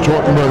IBF was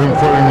talking about him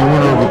fighting the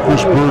winner of the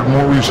Chris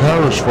Bird-Maurice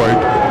Harris fight.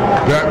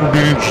 That would be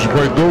an interesting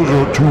fight. Those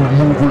are two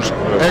movers,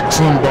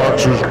 excellent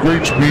boxers,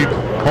 great speed,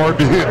 hard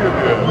to hit.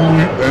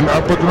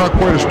 But they're not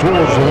quite as tall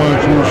as the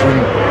Lennox Lewis and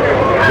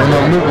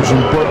Darnell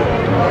Nicholson, but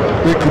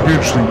they could be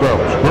interesting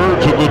bouts.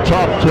 Bird's in the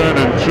top 10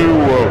 in 2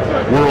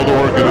 world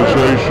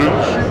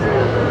organizations.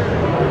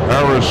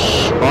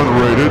 Harris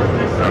unrated,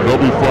 and they'll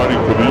be fighting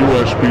for the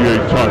USBA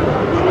title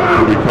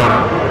to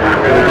become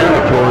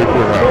mandatory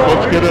perhaps.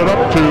 Let's get it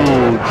up to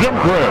Jim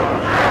Craig.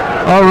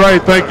 All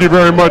right, thank you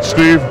very much,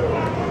 Steve.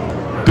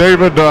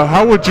 David,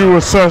 how would you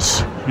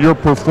assess your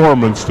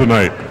performance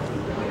tonight?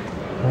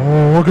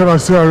 Oh, what can I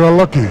say? I got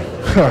lucky.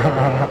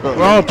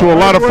 Well, to a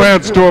lot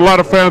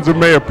of fans, it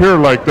may appear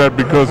like that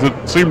because it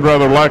seemed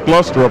rather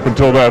lackluster up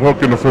until that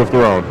hook in the 5th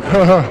round.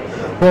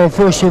 Well,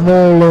 first of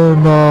all,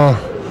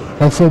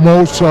 and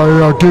foremost,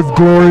 I give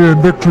glory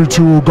and victory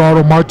to God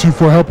Almighty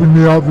for helping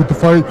me out with the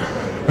fight,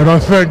 and I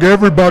thank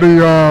everybody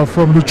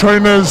from the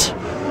trainers,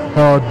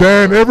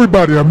 Dan,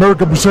 everybody,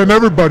 American Percent,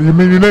 everybody. I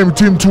mean, you name it,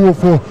 Team Tua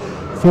for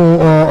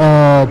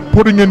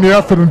putting in the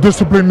effort and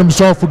disciplining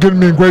themselves for getting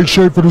me in great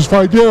shape for this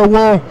fight. Yeah,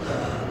 well,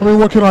 I mean,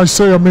 what can I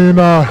say? I mean,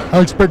 I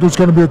expect it's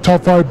going to be a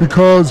tough fight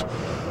because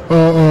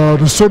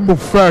the simple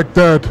fact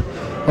that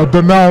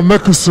Darnell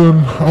Nicholson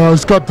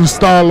has got the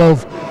style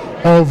of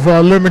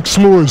Lennox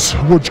Lewis,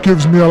 which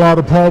gives me a lot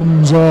of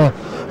problems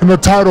in the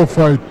title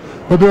fight.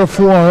 But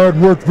therefore, I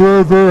had worked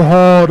very, very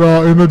hard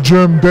in the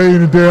gym day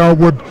in and day out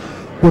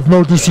with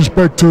no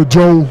disrespect to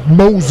Joe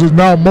Moses,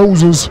 now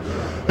Moses.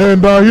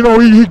 And, you know,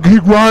 he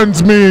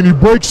grinds me and he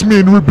breaks me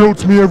and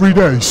rebuilds me every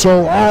day.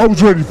 So I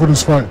was ready for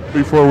this fight.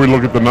 Before we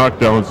look at the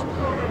knockdowns,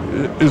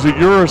 is it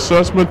your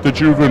assessment that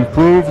you've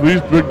improved?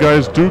 These big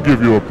guys do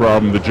give you a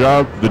problem. The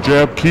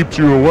jab keeps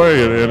you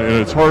away, and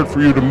it's hard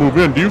for you to move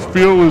in. Do you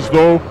feel as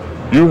though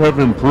you have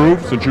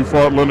improved since you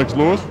fought Lennox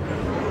Lewis?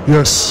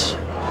 Yes.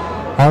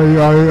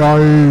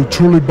 I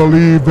truly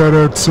believe that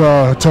it's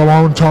a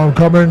long time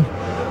coming.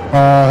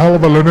 Hell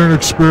of a learning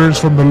experience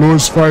from the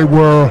Lewis fight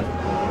where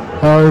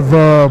I've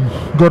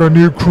got a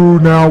new crew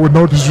now with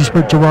no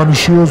disrespect to Ronnie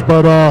Shields,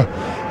 but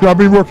yeah, I've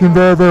been working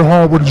very, very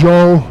hard with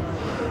Joe,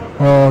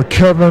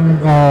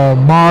 Kevin,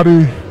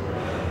 Marty,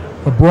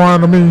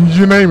 Brian, I mean,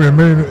 you name it. I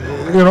mean,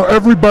 you know,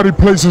 everybody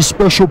plays a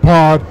special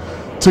part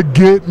to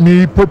get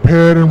me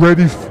prepared and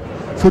ready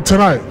for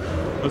tonight.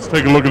 Let's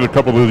take a look at a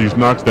couple of these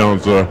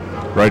knockdowns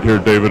right here,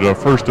 David.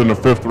 First in the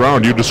 5th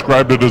round, you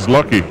described it as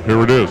lucky.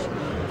 Here it is.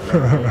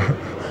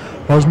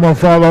 As my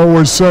father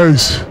always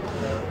says,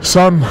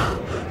 son,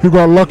 you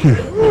got lucky.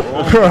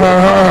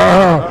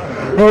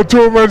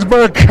 2 minutes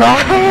back.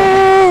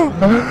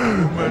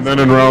 And then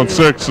in round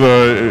 6,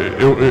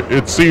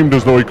 it seemed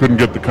as though he couldn't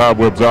get the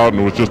cobwebs out,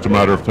 and it was just a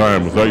matter of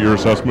time. Was that your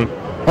assessment?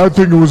 I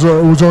think it was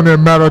only a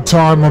matter of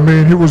time. I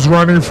mean, he was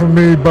running from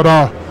me, but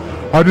I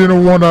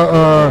didn't want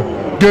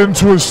to get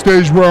into a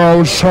stage where I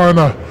was trying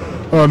to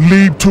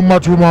lead too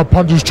much with my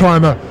punches,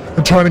 trying to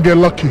get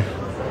lucky.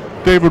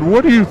 David,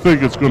 what do you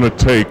think it's going to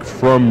take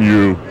from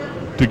you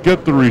to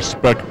get the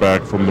respect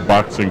back from the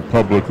boxing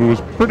public, who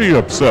was pretty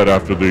upset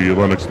after the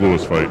Lennox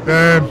Lewis fight?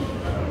 Dan,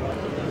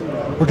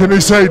 what can they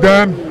say,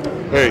 Dan?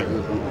 Hey,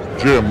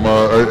 Jim,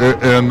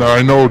 and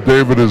I know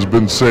David has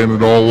been saying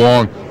it all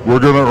along, we're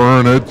going to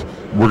earn it.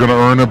 We're going to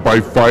earn it by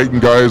fighting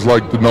guys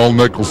like Darnell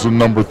Nicholson,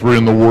 number 3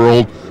 in the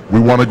world. We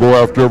want to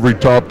go after every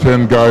top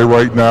 10 guy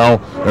right now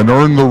and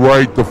earn the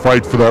right to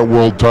fight for that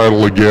world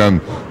title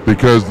again.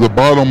 Because the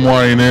bottom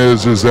line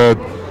is that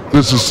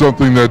this is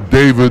something that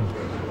David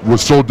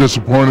was so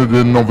disappointed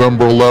in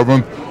November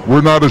 11th.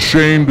 We're not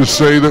ashamed to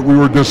say that we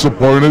were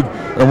disappointed,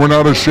 and we're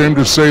not ashamed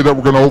to say that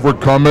we're going to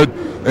overcome it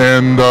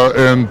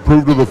and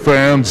prove to the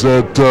fans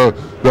that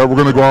that we're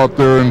going to go out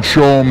there and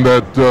show them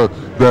that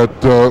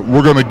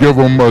we're going to give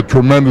them a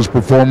tremendous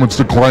performance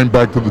to climb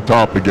back to the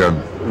top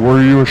again.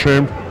 Were you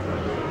ashamed?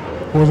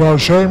 Was I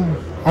ashamed?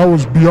 I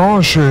was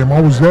beyond shame. I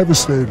was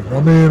devastated.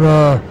 I mean,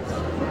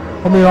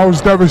 I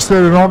was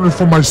devastated not only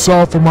for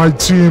myself and my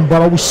team,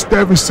 but I was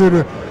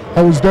devastated.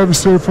 I was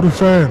devastated for the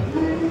fan.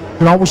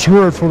 And I was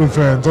hurt for the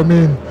fans. I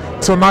mean,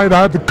 tonight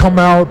I had to come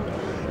out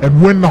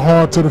and win the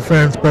hearts of the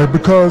fans back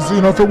because,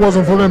 you know, if it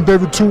wasn't for them,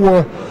 David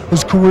Tua,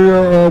 his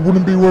career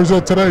wouldn't be where he's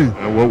at today.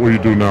 And what will you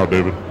do now,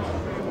 David?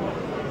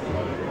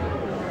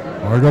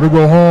 I got to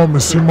go home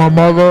and see my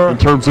mother. In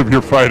terms of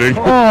your fighting?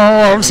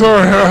 Oh, I'm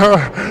sorry.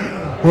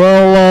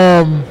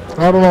 Well,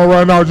 I don't know.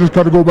 Right now, I just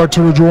got to go back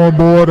to the drawing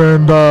board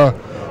and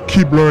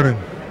keep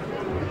learning.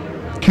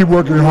 Keep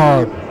working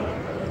hard.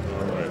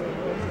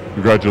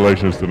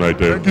 Congratulations tonight,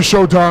 David. Thank you,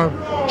 Showtime.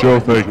 Joe,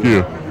 thank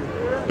you.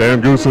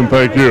 Dan Goosen,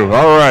 thank you.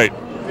 All right.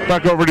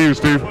 Back over to you,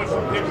 Steve.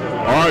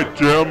 All right,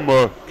 Jim.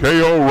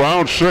 KO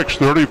round 6,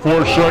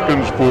 34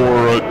 seconds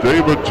for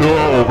David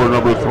Tua over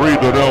number 3,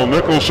 Darnell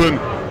Nicholson.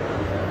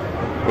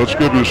 Let's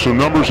give you some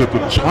numbers at the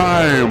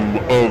time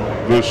of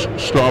this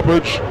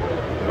stoppage.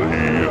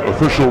 The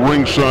official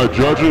ringside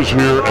judges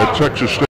here at Texas State.